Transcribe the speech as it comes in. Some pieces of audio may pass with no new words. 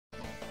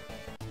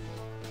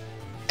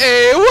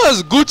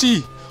What's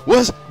Gucci?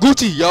 What's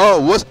Gucci,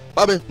 y'all? What's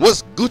poppin'?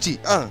 What's Gucci?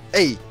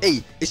 Hey,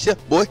 it's your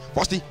boy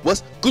Frosty.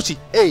 What's Gucci?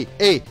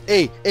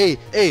 Hey.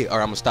 Alright,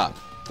 I'ma stop.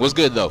 What's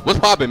good though? What's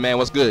poppin', man?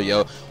 What's good,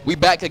 yo? We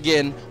back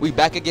again.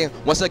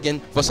 Once again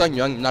for some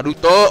young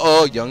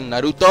Naruto. Young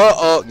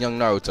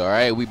Naruto.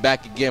 Alright, we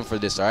back again for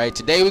this. Alright,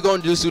 today we're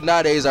gonna do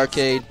Tsunade's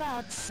arcade.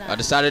 I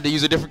decided to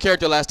use a different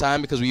character last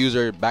time because we used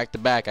her back to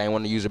back. I didn't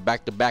want to use her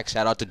back to back.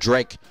 Shout out to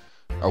Drake.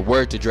 Or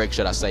word to Drake,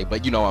 should I say,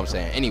 but you know what I'm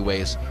saying.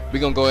 Anyways, we're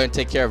gonna go ahead and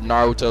take care of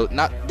Naruto.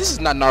 This is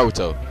not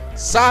Naruto.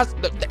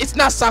 It's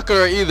not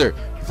Sakura either.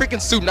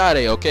 Freaking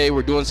Tsunade, okay?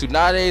 We're doing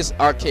Tsunade's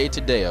arcade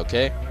today,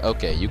 okay?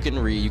 Okay, you can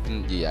read,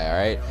 yeah,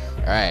 alright?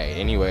 Alright,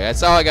 anyway,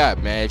 that's all I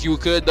got, man. If you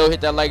could, though,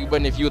 hit that like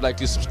button if you would like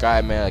to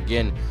subscribe, man.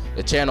 Again,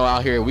 the channel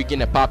out here, we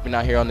getting it popping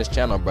out here on this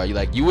channel, bro.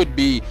 You would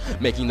be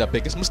making the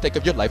biggest mistake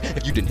of your life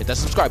if you didn't hit that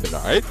subscribe button,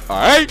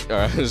 alright?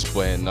 Just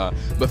playing,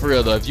 but for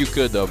real, though, if you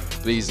could, though,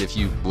 please, if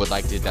you would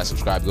like to hit that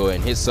subscribe, go ahead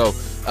and hit so.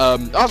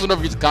 Also, don't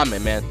forget to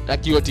comment, man.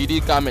 That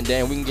QOTD comment,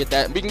 Dan, we can get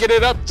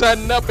it up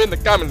in the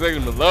comment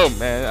section below,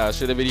 man.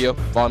 Share the video,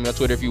 follow me on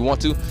Twitter if you want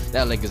to.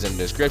 That link is in the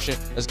description.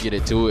 Let's get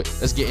into it.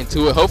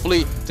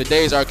 Hopefully,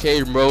 today's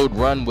arcade mode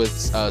run with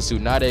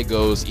Tsunade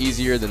goes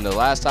easier than the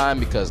last time,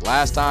 because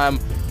last time,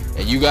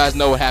 and you guys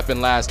know what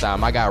happened last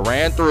time, I got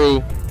ran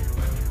through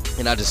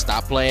and I just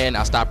stopped playing.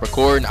 I stopped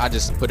recording. I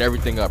just put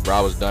everything up, bro.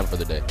 I was done for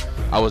the day.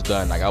 I was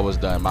done.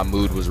 My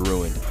mood was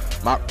ruined.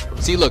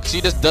 See, look,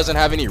 she just doesn't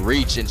have any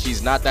reach, and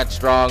she's not that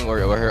strong, or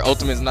her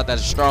ultimate is not that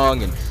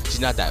strong, and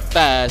she's not that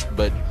fast,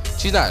 but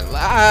she's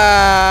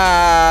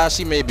not.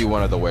 She may be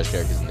one of the worst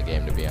characters in the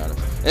game, to be honest.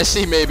 And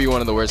she may be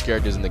one of the worst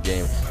characters in the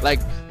game.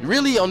 Like,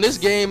 really, on this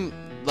game,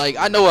 like,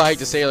 I know I hate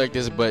to say it like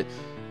this, but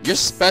your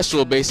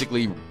special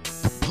basically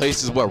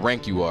places what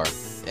rank you are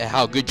and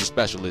how good your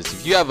special is.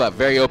 If you have a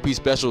very OP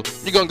special,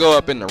 you're gonna go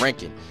up in the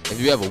ranking. If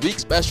you have a weak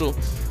special,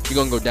 you're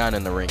gonna go down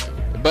in the ranking.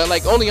 But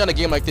like, only on a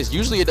game like this,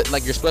 usually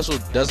like your special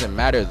doesn't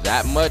matter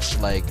that much.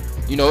 Like,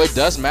 you know, it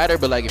does matter,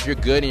 but like if you're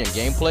good in your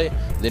gameplay,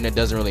 then it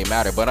doesn't really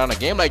matter. But on a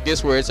game like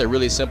this where it's a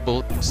really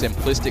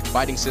simplistic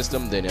fighting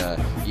system, then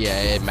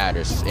yeah, it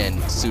matters.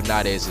 And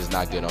Tsunade's is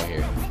not good on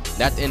here.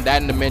 In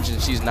that dimension,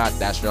 she's not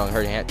that strong.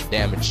 Her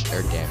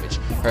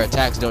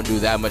attacks don't do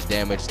that much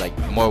damage. Like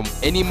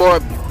any more.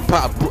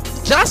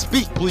 Can I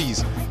speak,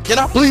 please? Can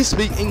I please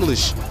speak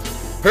English?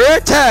 Her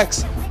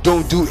attacks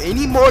don't do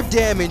any more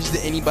damage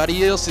than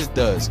anybody else's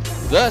does,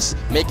 thus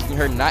making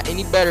her not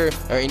any better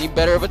or any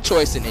better of a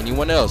choice than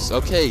anyone else.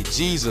 Okay,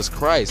 Jesus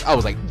Christ. I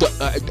was like,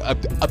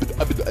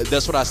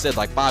 that's what I said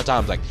like 5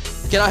 times. Like,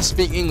 can I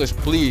speak English,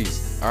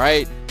 please? All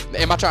right.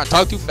 Am I trying to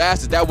talk too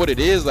fast? Is that what it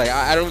is? Like,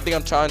 I don't think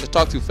I'm trying to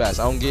talk too fast.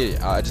 I don't get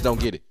it. I just don't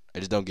get it.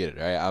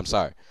 All right. I'm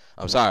sorry.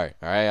 All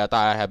right. I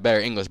thought I had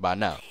better English by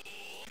now.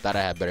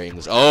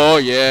 Oh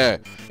yeah,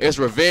 it's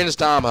revenge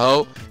time,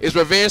 ho.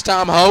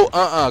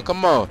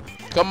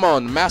 Come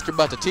on, the master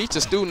about to teach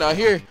the student out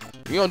here.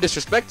 You don't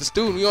disrespect the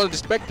student, you don't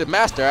disrespect the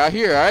master out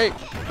here, alright?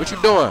 What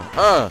you doing?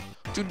 What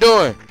you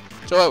doing?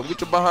 Show up,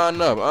 get your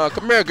behind up.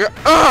 Come here, girl.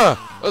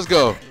 Let's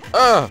go.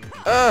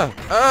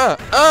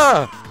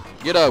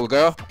 Get up,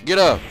 girl. Get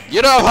up,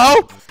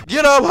 ho.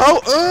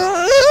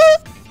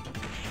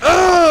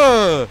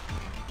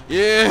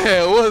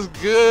 Yeah, what's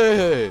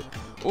good?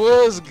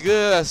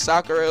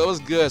 Sakura? What's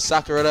good,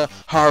 Sakura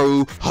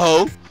Haru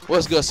ho?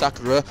 What's good,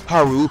 Sakura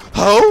Haru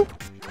ho?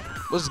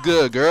 What's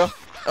good, girl?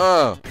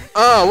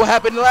 What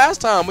happened the last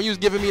time when you was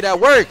giving me that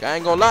work? I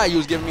ain't gonna lie, you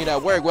was giving me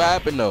that work. What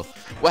happened though?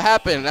 What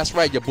happened? That's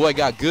right, your boy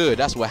got good.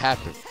 That's what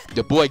happened.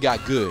 Your boy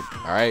got good,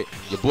 alright?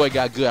 Your boy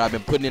got good. I've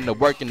been putting in the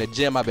work in the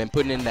gym. I've been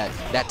putting in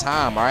that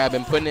time, alright? I've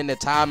been putting in the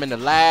time in the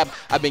lab.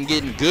 I've been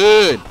getting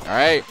good,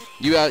 alright?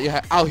 You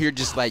out here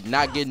just like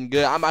not getting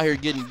good. I'm out here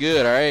getting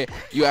good, alright?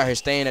 You out here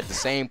staying at the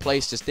same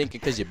place just thinking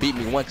because you beat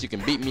me once, you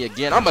can beat me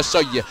again. I'm going to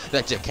show you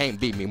that you can't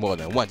beat me more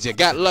than once. You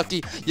got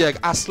lucky.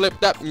 I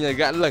slipped up and you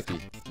got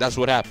lucky. That's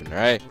what happened,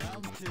 alright?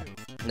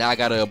 Now I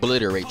gotta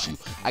obliterate you.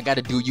 I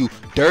gotta do you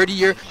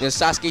dirtier than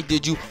Sasuke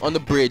did you on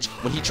the bridge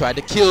when he tried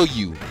to kill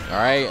you.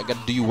 Alright? I gotta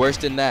do you worse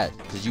than that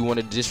because you want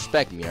to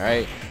disrespect me,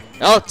 alright?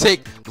 I don't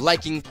take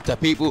liking to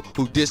people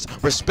who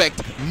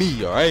disrespect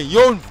me, alright?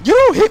 You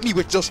don't hit me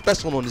with your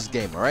special on this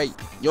game, alright?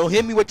 You don't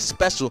hit me with your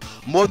special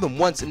more than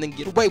once and then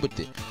get away with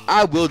it.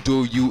 I will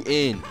do you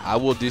in. I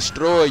will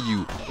destroy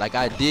you like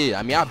I did.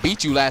 I mean, I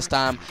beat you last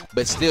time,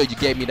 but still you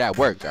gave me that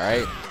work,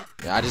 alright?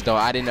 I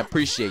didn't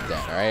appreciate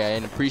that, alright? I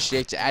didn't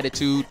appreciate your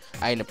attitude.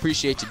 I didn't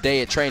appreciate your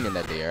day of training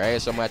that day,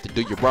 alright? So I'm gonna have to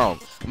do you wrong.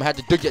 I'm gonna have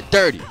to do you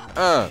dirty.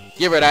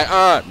 Give her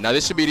that, Now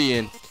this should be the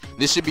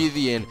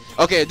end.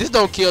 Okay, if this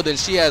don't kill, then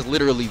she has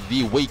literally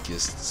the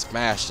weakest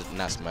not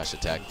smash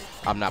attack.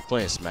 I'm not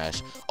playing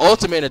Smash.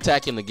 Ultimate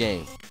attack in the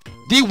game.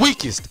 The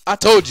weakest. I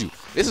told you.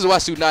 This is why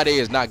Tsunade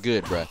is not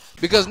good, bruh.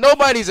 Because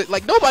nobody's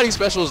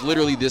special is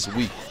literally this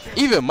weak.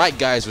 Even Mike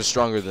guys was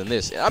stronger than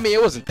this. I mean,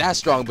 it wasn't that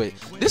strong, but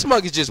this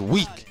mug is just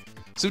weak.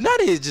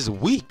 Tsunade is just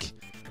weak.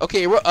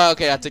 Okay, I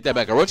take that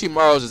back.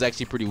 Orochimaru's is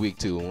actually pretty weak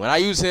too. When I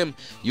use him,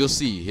 you'll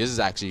see his is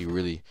actually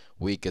really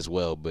weak as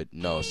well. But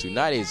no,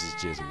 Tsunade's is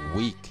just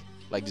weak.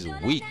 Like, just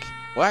weak.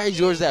 Why is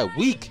yours that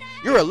weak?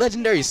 You're a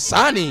legendary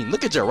signing.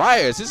 Look at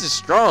Jiraiya's. This is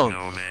strong.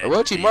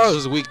 Orochimaru's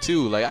is weak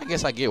too. Like, I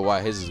guess I get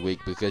why his is weak,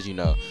 because you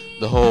know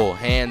the whole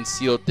hand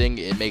seal thing.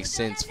 It makes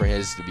sense for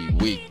his to be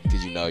weak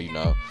because you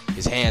know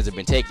his hands have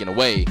been taken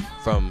away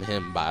from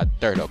him by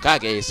third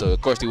Hokage, so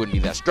of course he wouldn't be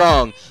that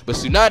strong. But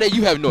Tsunade,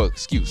 you have no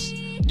excuse.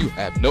 You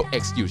have no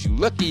excuse. You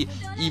lucky,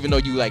 even though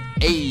you like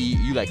 80,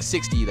 you like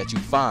 60, that you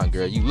fine,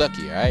 girl. You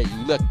lucky, all right?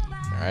 You lucky.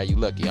 Alright, you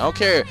lucky. I don't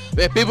care.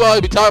 Man, people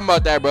always be talking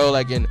about that, bro.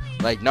 Like in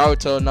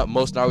Naruto,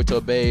 most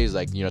Naruto bays,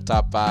 like, you know,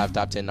 top 5,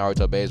 top 10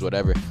 Naruto bays,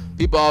 whatever.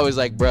 People always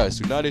like, bro,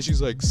 Tsunade,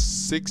 she's like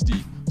 60.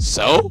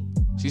 So?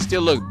 She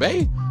still look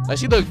bae? Like,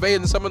 she look bae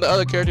than some of the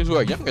other characters who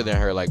are younger than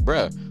her. Like,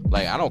 bro,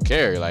 like, I don't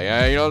care. Like,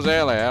 you know what I'm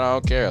saying? Like, I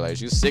don't care. Like,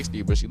 she's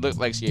 60, but she look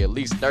like she at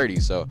least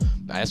 30. So,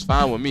 that's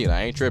fine with me. Like,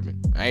 I ain't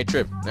tripping. I ain't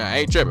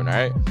tripping,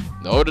 alright?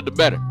 The older, the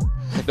better.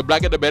 The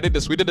blacker, the better.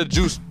 The sweeter, the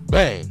juice.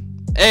 Bang.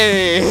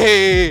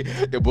 Hey,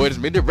 the boy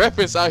just made the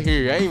reference out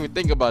here. I ain't even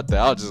think about that.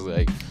 I was just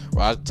like,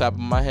 right off the top of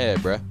my head,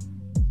 bruh.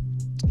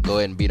 Go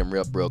ahead and beat them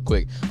real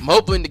quick. I'm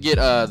hoping to get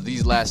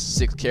these last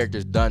 6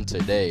 characters done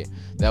today.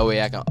 That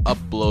way I can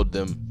upload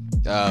them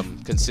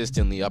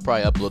consistently. I'll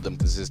probably upload them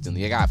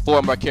consistently. I got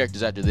 4 more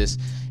characters after this,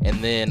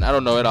 and then I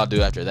don't know what I'll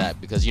do after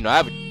that, because you know I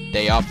have a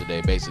day off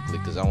today basically,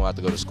 because I don't have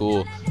to go to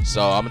school.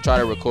 So I'm gonna try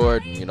to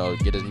record and, you know,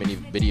 get as many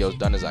videos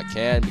done as I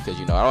can, because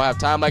you know I don't have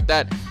time like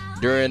that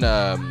during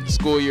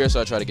school year,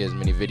 so I try to get as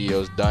many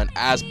videos done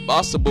as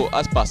possible,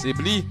 as possible.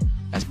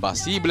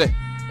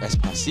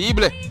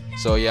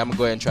 So yeah, I'm gonna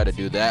go ahead and try to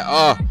do that.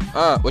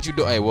 What you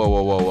doing? Hey,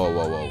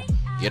 whoa.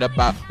 Get up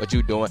out. What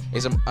you doing?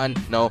 It's some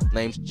unknown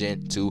names,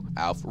 Gen 2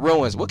 Alpha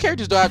Ruins. What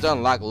characters do I have to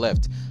unlock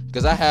left?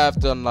 Because I have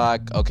to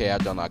unlock, okay, I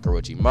have to unlock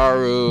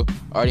Orochimaru.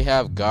 I already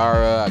have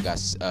Gaara. I got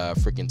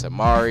freaking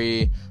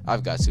Tamari.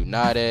 I've got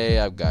Tsunade.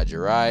 I've got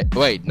Jiraiya.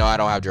 Wait, no, I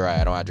don't have Jiraiya.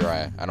 I don't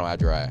have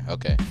Jiraiya.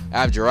 Okay.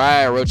 I have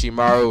Jiraiya,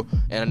 Orochimaru,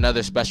 and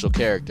another special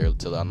character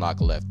to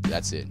unlock left.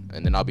 That's it.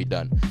 And then I'll be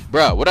done.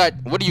 Bro, what are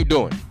you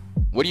doing?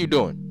 What are you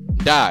doing?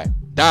 Die,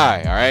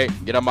 alright?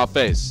 Get out my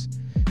face.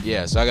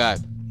 Yeah, so I got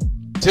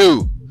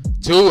two.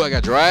 I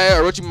got Jiraiya,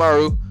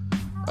 Orochimaru,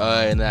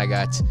 and then I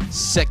got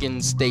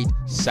second state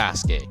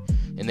Sasuke.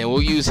 And then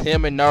we'll use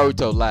him and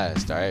Naruto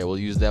last, alright? We'll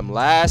use them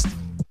last.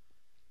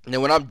 And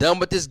then when I'm done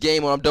with this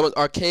game, when I'm done with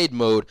arcade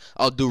mode,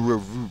 I'll do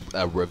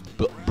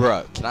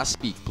bruh, can I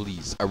speak,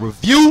 please? A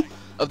review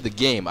of the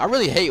game. I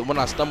really hate when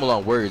I stumble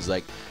on words.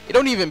 Like, it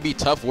don't even be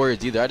tough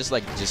words either. I just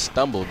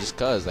stumble just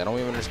cause. I don't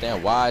even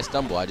understand why I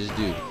stumble. I just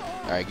do.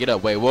 Alright, get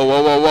up. Wait, whoa.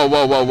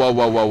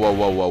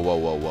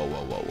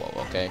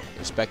 Okay?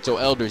 Respect your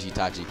elders,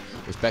 Itachi.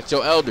 Respect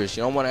your elders.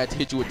 You don't want to have to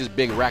hit you with this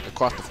big rack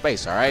across the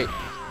face, alright?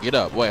 Get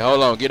up. Wait,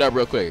 hold on. Get up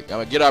real quick. I'm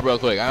gonna get up real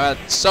quick. I'm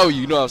gonna show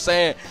you, you know what I'm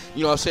saying?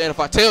 You know what I'm saying? If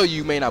I tell you,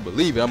 you may not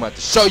believe it. I'm gonna have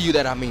to show you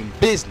that I mean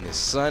business,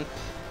 son.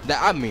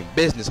 That I mean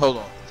business. Hold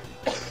on.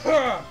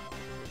 I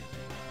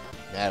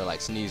had to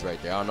like sneeze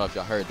right there. I don't know if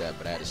y'all heard that,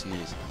 but I had to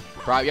sneeze.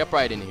 Y'all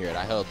probably didn't hear it.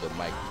 I held the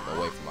mic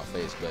away from my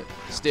face, but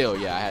still,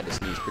 yeah, I had to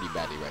sneeze pretty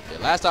badly right there.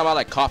 Last time I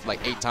like coughed like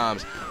 8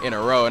 times in a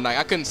row, and like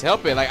I couldn't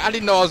help it. Like I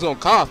didn't know I was gonna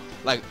cough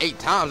like 8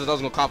 times, and I was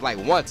gonna cough like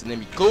once and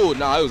then be cool.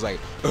 No, it was like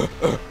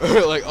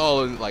like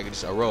all in, like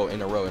just a row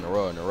in a row. Like,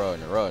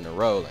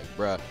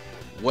 bruh,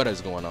 what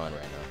is going on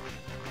right now?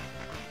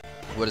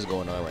 What is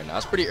going on right now?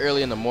 It's pretty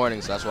early in the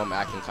morning, so that's why I'm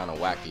acting kind of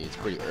wacky. It's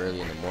pretty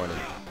early in the morning,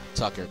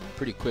 talking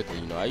pretty quickly.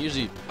 You know,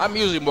 I'm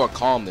usually more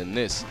calm than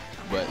this.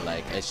 But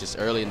like, it's just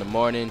early in the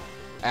morning.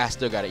 I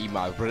still gotta eat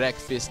my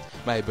breakfast.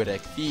 I'm probably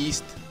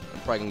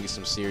gonna get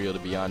some cereal, to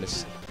be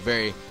honest.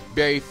 Very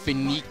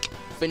finique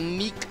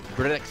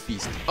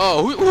breakfast.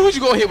 Oh, who'd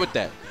you gonna hit with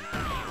that?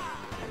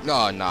 No,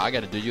 I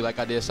gotta do you like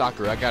I did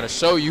Sakura. I gotta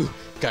show you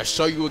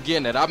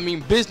again that I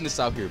mean business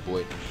out here,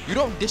 boy. You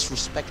don't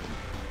disrespect me.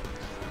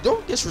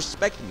 Don't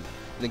disrespect me.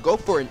 Then go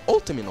for an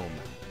ultimate on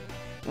me.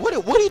 What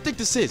do you think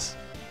this is?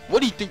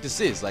 What do you think this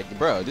is? Like,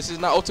 bro, this is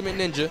not Ultimate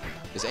Ninja.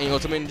 This ain't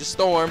Ultimate Ninja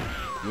Storm.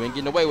 You ain't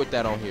getting away with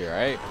that on here,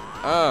 alright?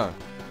 Alright,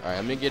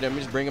 I'm gonna get him.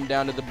 Just bring him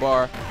down to the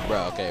bar.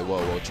 Bro, okay,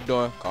 whoa, what you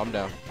doing? Calm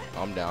down.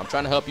 I'm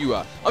trying to help you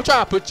out. I'm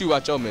trying to put you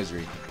out your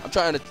misery. I'm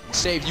trying to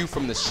save you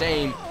from the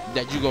shame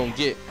that you gonna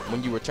get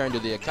when you return to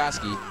the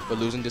Akatsuki for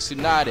losing to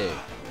Tsunade.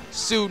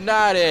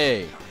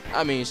 Tsunade!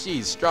 I mean,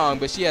 she's strong,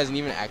 but she hasn't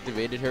even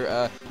activated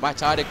her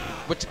mitotic,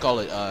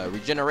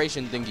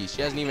 regeneration thingy.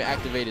 She hasn't even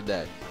activated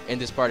that in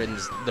this part of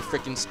the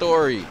freaking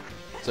story.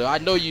 So I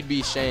know you'd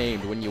be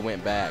shamed when you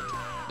went back.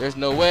 There's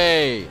no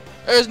way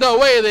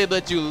they'd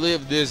let you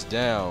live this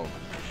down.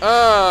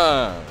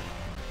 Yeah,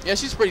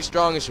 she's pretty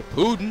strong in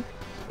Shippuden.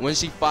 When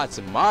she fought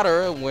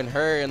Madara, when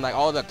her and like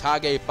all the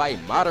Kage fight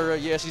Madara,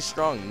 yeah, she's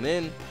strong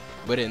then.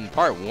 But in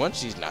part 1,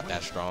 she's not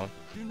that strong.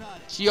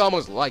 She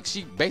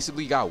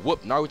basically got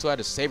whooped. Naruto had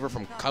to save her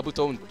from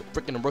Kabuto and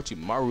freaking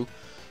Orochimaru.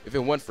 If it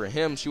wasn't for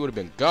him, she would have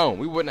been gone.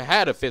 We wouldn't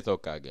have had a 5th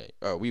Hokage.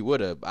 Or we would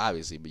have,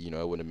 obviously, but you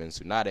know, it wouldn't have been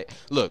Tsunade.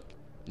 Look,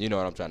 you know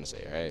what I'm trying to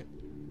say, right?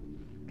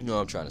 You know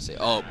what I'm trying to say.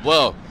 Oh,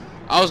 well,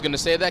 I was going to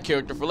say that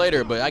character for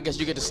later, but I guess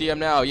you get to see him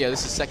now. Yeah,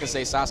 this is second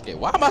stage Sasuke.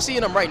 Why am I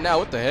seeing him right now?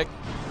 What the heck?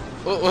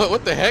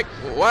 What the heck?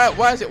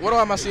 Why is it? What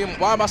am I seeing?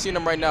 Why am I seeing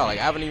him right now? Like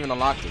I haven't even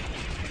unlocked him.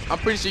 I'm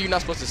pretty sure you're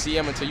not supposed to see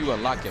him until you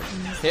unlock him.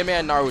 Him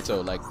and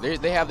Naruto, like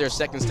they have their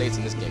second states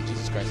in this game.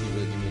 Jesus Christ, he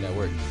really gave me that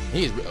word.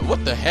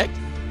 What the heck?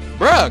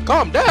 Bruh,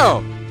 calm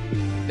down.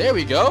 There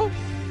we go.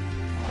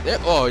 There,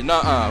 oh,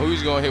 nah, who's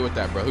you gonna hit with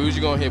that, bro? Who's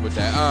you gonna hit with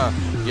that?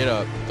 Get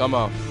up. Come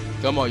on.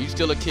 Come on, you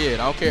still a kid.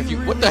 I don't care if you,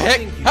 what the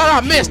heck? How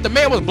did I miss? The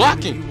man was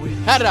blocking.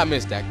 How did I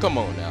miss that? Come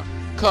on now.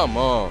 Come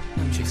on.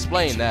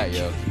 Explain that,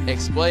 yo.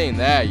 Explain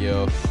that,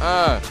 yo.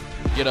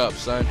 Get up,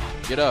 son.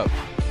 Get up.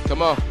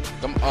 Come on.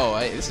 Come on. Oh,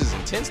 hey, this is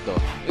intense,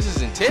 though. This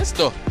is intense,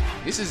 though.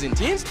 This is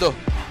intense, though.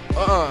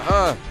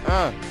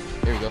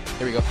 Here we go.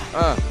 Here we go.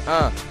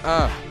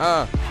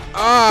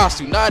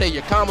 Tsunade,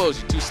 your combos.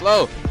 You're too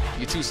slow.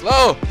 You're too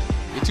slow.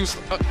 You're too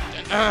slow.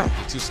 You're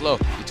too slow.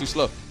 You're too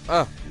slow.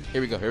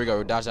 Here we go. Here we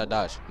go. Dodge that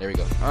dodge. There we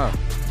go.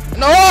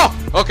 No!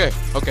 Okay.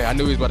 Okay. I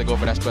knew he was about to go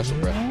for that special,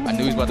 bro. I knew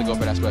he was about to go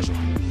for that special.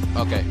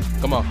 Okay.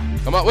 Come on.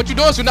 Come on. What you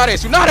doing, Tsunade?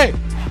 Tsunade!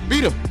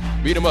 Beat him.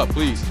 Beat him up,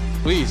 please.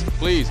 Please.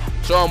 Please.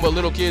 Show them what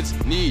little kids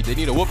need. They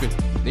need a whooping.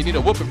 They need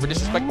a whooping for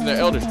disrespecting their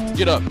elders.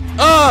 Get up.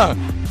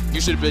 You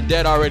should have been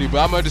dead already, but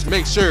I'm gonna just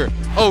make sure.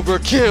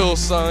 Overkill,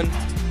 son.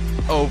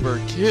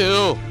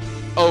 Overkill.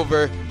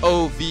 Over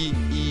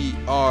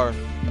O-V-E-R.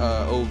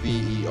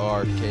 O-V-E-R-K-I-L-L.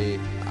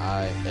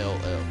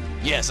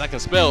 Yes, I can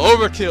spell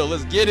overkill.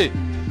 Let's get it.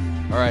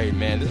 All right,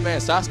 man. This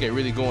man Sasuke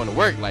really going to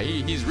work. Like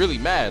he's really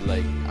mad.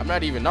 Like I'm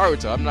not even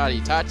Naruto. I'm not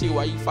Itachi.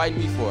 Why you fighting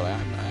me for? Like,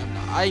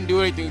 I ain't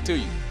do anything to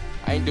you.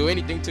 I ain't do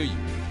anything to you.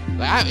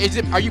 Like,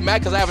 are you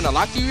mad because I haven't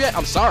unlocked you yet?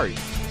 I'm sorry.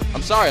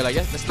 I'm sorry. Like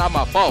that's not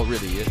my fault,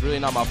 really. It's really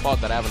not my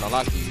fault that I haven't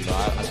unlocked you. You know,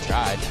 I've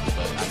tried,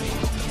 but I mean,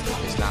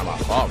 it's not my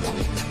fault,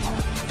 really.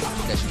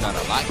 That you're not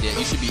unlocked yet.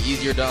 You should be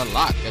easier to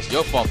unlock. That's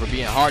your fault for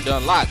being hard to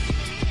unlock.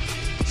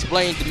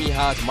 Explain to me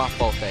how it's my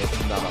fault that it's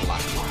not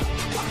unlocked.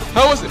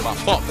 How is it my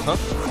fault, huh?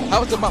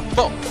 How is it my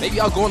fault? Maybe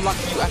I'll go unlock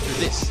you after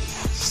this.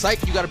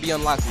 Psych, you gotta be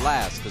unlocked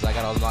last, because I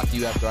gotta unlock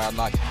you after I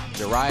unlock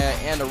Jiraiya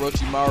and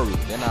Orochimaru.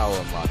 Then I'll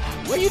unlock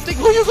you. What do you think?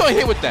 Who you gonna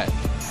hit with that?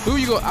 Who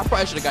you gonna? I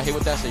probably should have got hit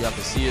with that so y'all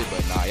can see it,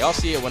 but nah, y'all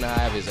see it when I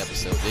have his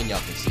episode. Then y'all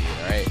can see it,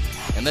 alright?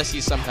 Unless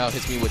he somehow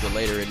hits me with it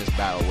later in this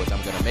battle, which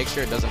I'm gonna make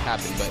sure it doesn't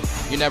happen, but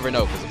you never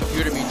know, because the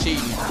computer be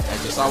cheating.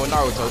 As you saw with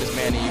Naruto, this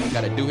man ain't even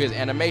gotta do his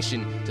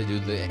animation to do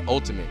the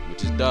ultimate,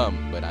 which is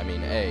dumb. But I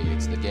mean, hey,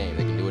 it's the game.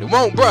 They can do what it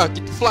won't, bruh.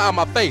 Get the fly on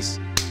my face.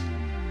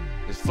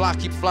 This fly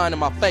keep flying in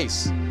my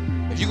face.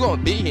 If you're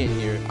gonna be in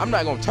here, I'm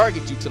not gonna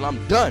target you till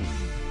I'm done.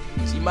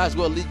 So you might as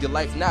well leave your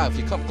life now. If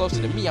you come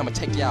closer to me, I'm gonna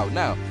take you out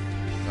now.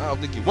 I don't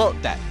think you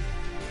want that.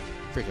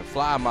 Freaking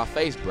fly in my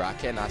face, bro. I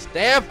cannot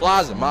stand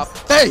flies in my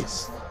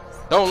face.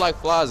 Don't like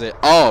flies at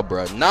all,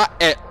 bro. Not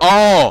at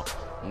all.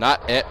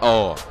 Not at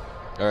all.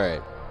 All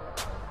right.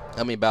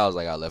 How many battles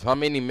I got left? How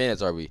many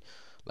minutes are we?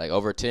 Like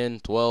over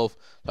 10, 12? So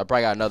I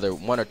probably got another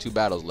 1 or 2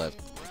 battles left.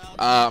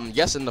 I'm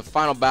guessing the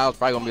final battle is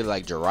probably gonna be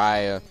like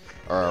Jiraiya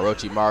or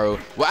Orochimaru.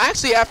 Well,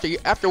 actually,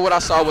 after what I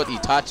saw with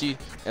Itachi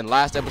in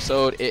last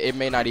episode, it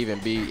may not even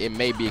be. It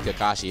may be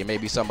Kakashi. It may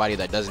be somebody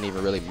that doesn't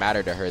even really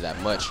matter to her that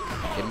much.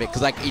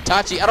 Because like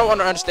Itachi, I don't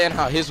understand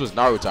how his was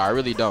Naruto. I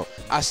really don't.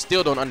 I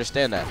still don't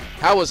understand that.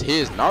 How was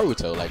his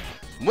Naruto? Like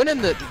when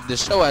in the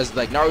show has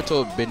like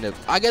Naruto been?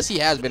 I guess he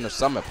has been of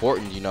some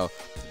importance, you know,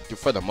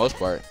 for the most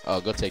part.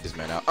 Oh, go take this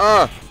man out.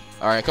 All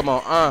right, come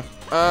on.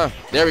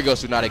 There we go,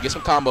 Tsunade. Get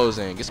some combos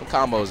in. Get some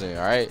combos in.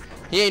 All right.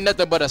 He ain't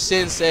nothing but a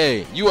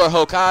sensei. You are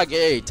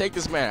Hokage. Take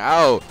this man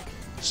out.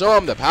 Show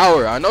him the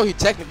power. I know he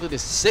technically the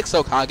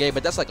 6th Hokage,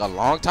 but that's like a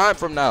long time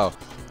from now.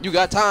 You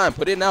got time.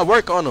 Put in that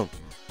work on him.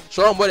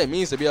 Show him what it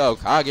means to be a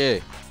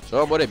Hokage.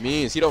 Show him what it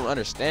means. He don't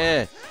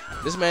understand.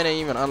 This man ain't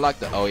even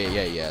unlocked the. Oh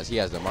yeah. He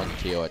has the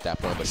monkey KO at that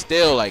point, but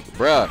still, like,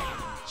 bruh,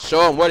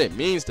 show him what it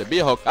means to be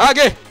a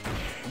Hokage.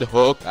 The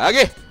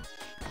Hokage.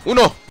 1,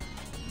 2,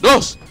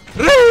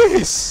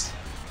 3.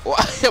 Why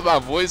did my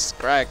voice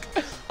crack?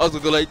 I was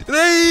gonna go like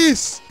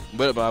this,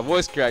 but my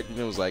voice cracked and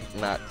it was like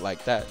not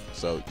like that.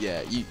 So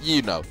yeah,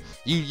 you know,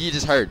 you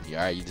just heard me.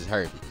 All right, you just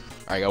heard me.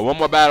 All right, got one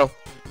more battle.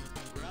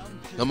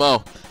 Come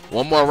on,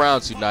 one more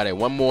round, Tsunade.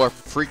 One more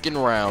freaking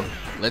round.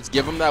 Let's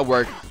give him that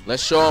work.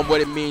 Let's show him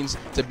what it means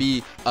to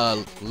be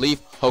a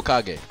Leaf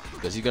Hokage,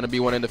 because he's gonna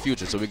be one in the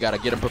future. So we gotta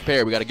get him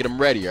prepared. We gotta get him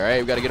ready. All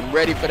right, we gotta get him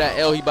ready for that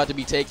L he about to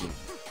be taking.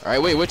 All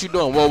right, wait, what you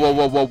doing? Whoa.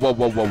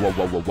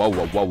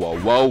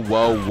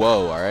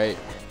 All right,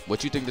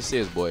 what you think this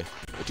is, boy?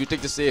 What you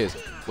think this is?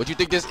 What you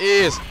think this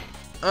is?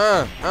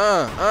 There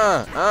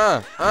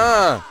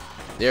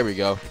we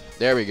go.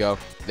 There we go.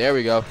 There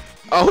we go.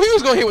 Oh, who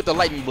was gonna hit with the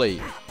lightning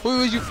blade? Who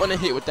was you finna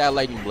hit with that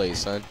lightning blade,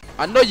 son?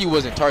 I know you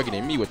wasn't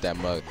targeting me with that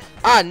mug.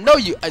 I know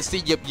you. I see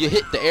you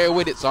hit the air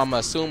with it, so I'm gonna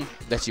assume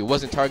that you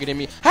wasn't targeting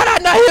me. How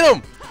did I not hit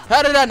him?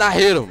 How did I not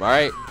hit him? All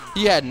right.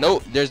 He had no.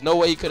 There's no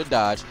way he could have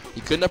dodged.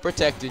 He couldn't have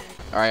protected.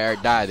 All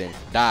right, die then.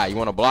 Die. You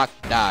wanna block?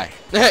 Die.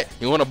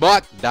 You wanna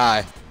block?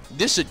 Die.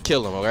 This should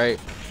kill him. All right.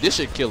 This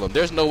should kill him.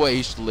 There's no way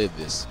he should live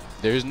this.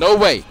 There's no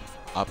way.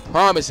 I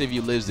promise if he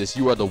lives this,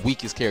 you are the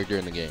weakest character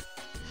in the game.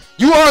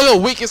 You are the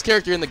weakest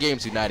character in the game,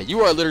 Tsunade.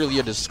 You are literally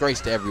a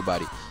disgrace to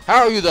everybody.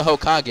 How are you the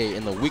Hokage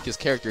and the weakest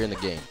character in the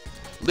game?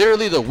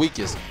 Literally the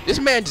weakest. This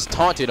man just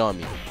taunted on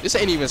me. This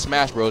ain't even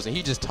Smash Bros. And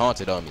he just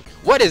taunted on me.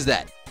 What is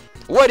that?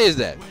 What is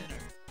that?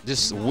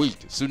 Just weak.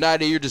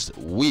 Tsunade, you're just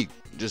weak.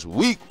 Just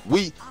weak,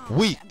 weak,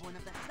 weak.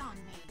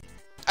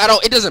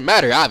 It doesn't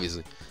matter,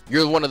 obviously.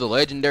 You're one of the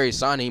legendary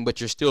Sonic, but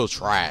you're still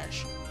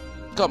trash.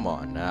 Come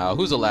on now.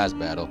 Who's the last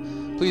battle?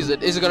 Please,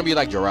 is it gonna be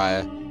like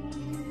Jiraiya?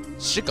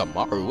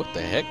 Shikamaru, what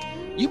the heck?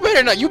 You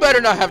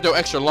better not have no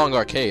extra long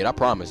arcade. I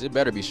promise. It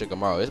better be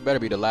Shikamaru. It better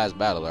be the last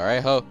battle,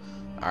 alright, ho?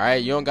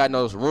 Alright, you don't got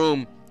no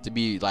room to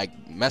be like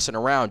messing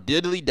around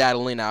diddly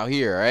daddling out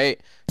here,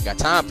 alright? You got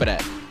time for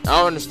that. I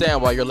don't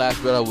understand why your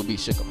last battle would be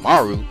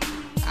Shikamaru.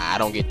 I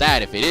don't get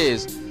that if it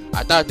is.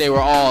 I thought they were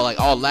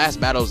all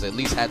last battles at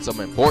least had some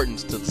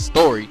importance to the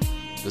story,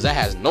 because that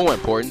has no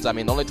importance. I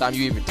mean, the only time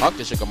you even talked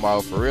to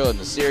Shikamaru for real in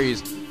the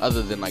series,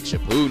 other than like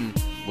Shippuden,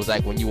 was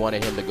like when you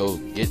wanted him to go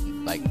get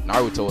like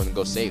Naruto and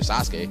go save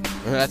Sasuke.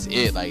 That's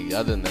it. Like,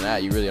 other than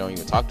that, you really don't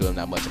even talk to him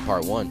that much in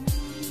part 1.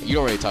 You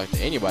don't really talk to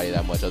anybody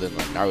that much other than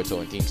like Naruto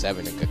and Team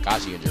 7 and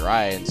Kakashi and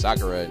Jiraiya and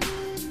Sakura,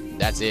 and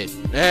that's it.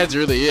 That's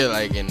really it.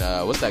 Like, and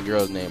what's that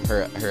girl's name?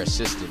 Her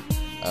assistant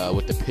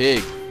with the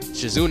pig,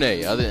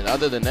 Shizune.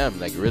 Other than them,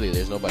 like, really,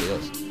 there's nobody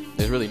else.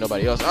 There's really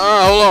nobody else.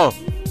 Hold on.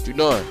 What you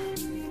doing?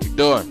 What you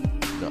doing?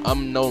 The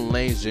unknown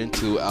lanes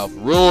into Alpha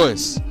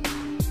Ruins.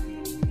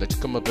 Don't you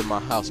come up in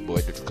my house,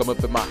 boy. Don't you come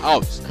up in my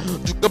house.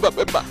 Don't you come up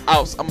in my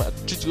house. I'm gonna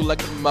treat you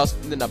like a mouse,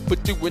 and then I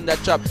put you in that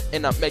trap,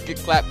 and I make it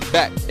clap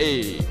back.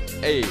 Hey,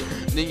 hey.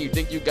 Then you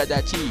think you got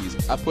that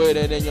cheese. I put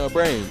it in your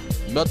brain,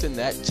 melting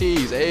that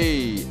cheese.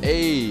 Hey,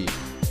 hey.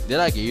 Then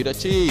I give you the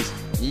cheese,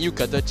 and you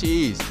cut the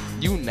cheese.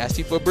 You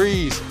nasty for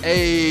breeze.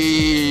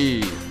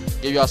 Hey.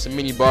 Give y'all some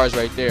mini bars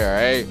right there,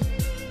 alright?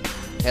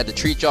 Had to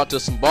treat y'all to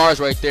some bars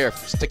right there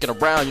for sticking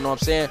around, you know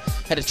what I'm saying?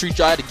 Had to treat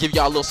y'all, had to give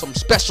y'all a little something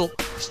special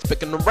for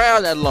sticking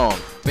around that long.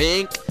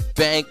 Bink,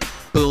 bank,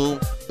 boom,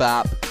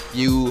 bop,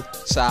 you,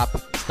 stop,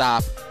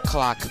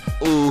 clock,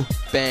 ooh,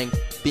 bang,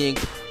 bink,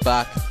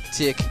 bop,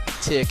 tick,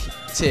 tick,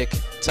 tick,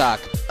 tock.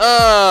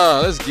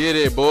 Let's get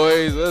it,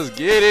 boys. Let's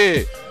get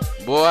it.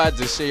 Boy, I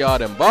just show y'all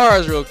them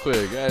bars real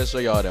quick. I gotta show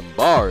y'all them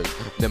bars.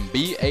 Them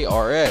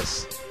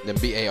B-A-R-S. Them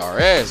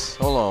B-A-R-S.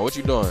 Hold on, what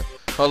you doing?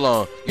 Hold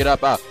on, get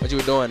up out. What you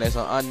doing? That's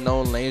an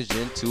unknown lanes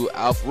into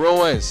Alpha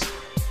Ruins.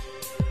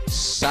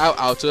 Shout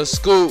out to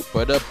Scoop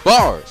for the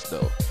bars,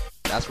 though.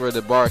 That's where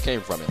the bar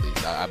came from, at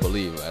least. I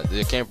believe.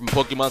 It came from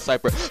Pokemon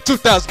Cypher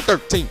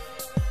 2013.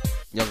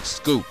 Young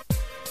Scoop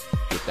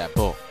with that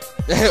ball.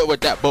 With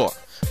that ball.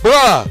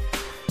 Bruh!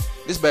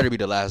 This better be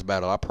the last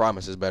battle. I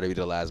promise this better be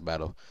the last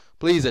battle.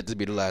 Please let this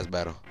be the last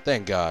battle.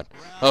 Thank God.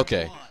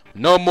 Okay.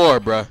 No more,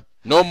 bruh.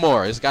 No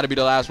more. It's got to be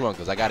the last one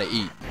because I got to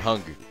eat. I'm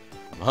hungry.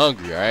 I'm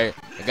hungry, alright?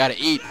 I gotta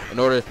eat in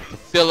order to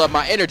fill up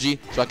my energy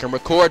so I can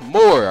record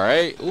more,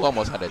 alright? Ooh,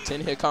 almost had a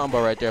 10-hit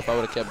combo right there if I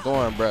would have kept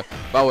going, bruh.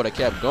 If I would have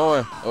kept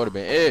going, that would have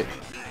been it.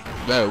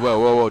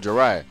 Whoa,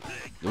 Jiraiya.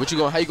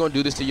 How you gonna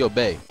do this to your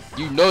bae?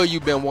 You know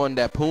you've been wanting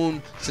that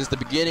poon since the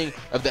beginning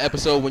of the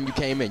episode when you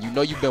came in. You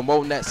know you've been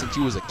wanting that since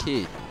you was a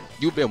kid.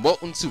 You've been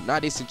wanting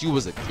Tsunade since you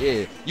was a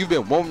kid. You've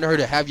been wanting her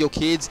to have your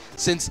kids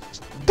since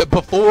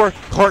before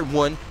part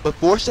 1,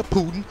 before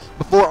Shippuden,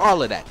 before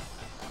all of that.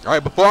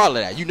 Alright, before all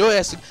of that, you know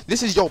this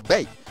is your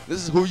bae.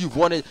 This is who you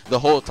wanted the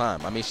whole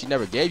time. I mean, she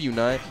never gave you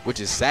none, which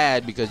is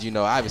sad because, you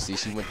know, obviously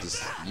she went to,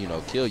 you know,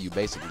 kill you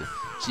basically.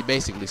 She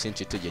basically sent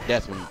you to your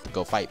death when to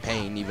go fight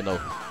Pain, even though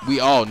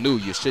we all knew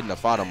you shouldn't have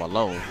fought him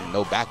alone with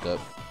no backup.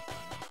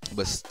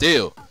 But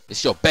still,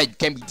 it's your bae. You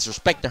can't be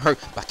disrespecting her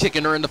by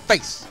kicking her in the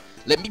face.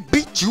 Let me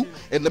beat you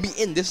and let me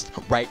end this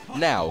right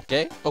now,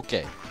 okay?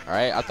 Okay.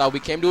 Alright, I thought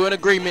we came to an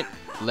agreement.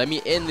 Let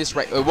me end this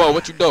right. Whoa,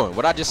 what you doing?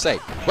 What'd I just say?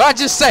 What'd I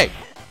just say?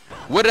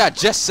 What did I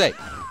just say?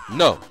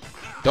 No.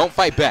 Don't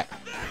fight back.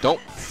 Don't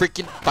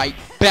freaking fight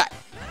back.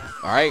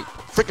 Alright?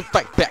 Freaking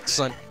fight back,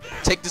 son.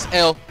 Take this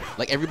L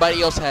like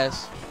everybody else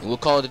has, and we'll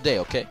call it a day,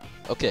 okay?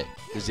 Okay.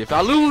 Because if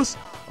I lose,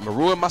 I'm going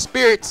to ruin my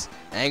spirits.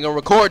 I ain't going to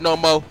record no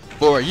more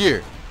for a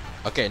year.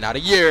 Okay, not a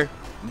year,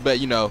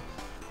 but, you know,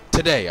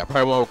 today. I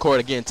probably won't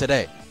record again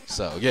today.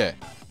 So, yeah.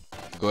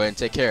 Go ahead and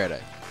take care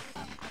of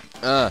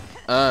that.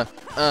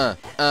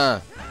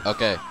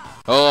 Okay.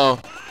 Hold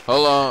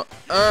on.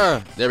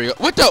 There we go.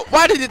 What the?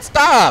 Why did it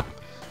stop?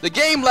 The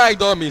game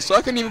lagged on me, so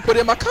I couldn't even put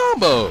in my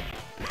combo.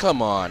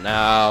 Come on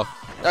now.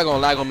 Y'all gonna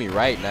lag on me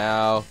right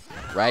now.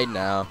 Right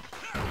now.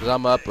 Because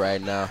I'm up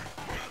right now.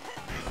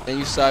 And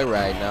you suck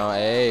right now.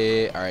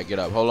 Hey. Alright, get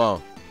up. Hold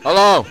on. Hold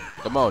on.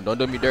 Come on. Don't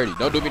do me dirty.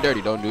 Don't do me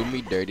dirty. Don't do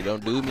me dirty.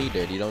 Don't do me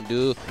dirty. Don't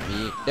do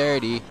me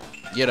dirty.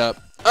 Get up.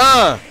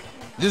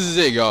 This is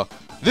it, y'all.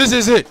 This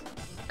is it.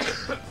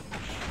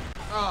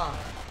 I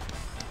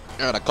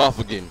gotta cough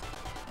again.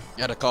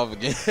 I had to cough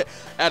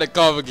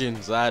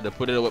again. So I had to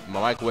put it with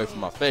my mic away from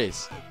my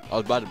face. I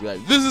was about to be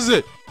like, this is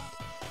it.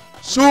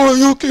 Sure,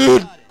 you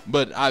can.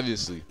 But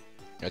obviously,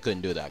 I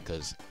couldn't do that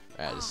because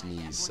I had to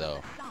sneeze.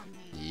 So,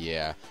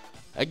 yeah.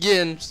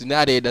 Again,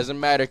 Tsunade, it doesn't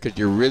matter because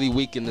you're really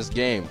weak in this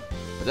game.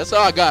 But that's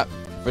all I got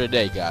for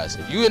today, guys.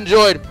 If you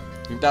enjoyed,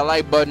 hit that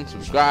like button,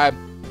 subscribe,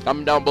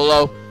 comment down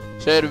below.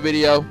 share the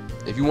video.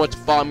 If you want to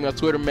follow me on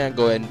Twitter, man,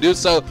 go ahead and do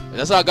so. And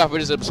that's all I got for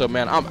this episode,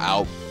 man. I'm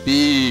out.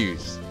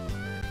 Peace.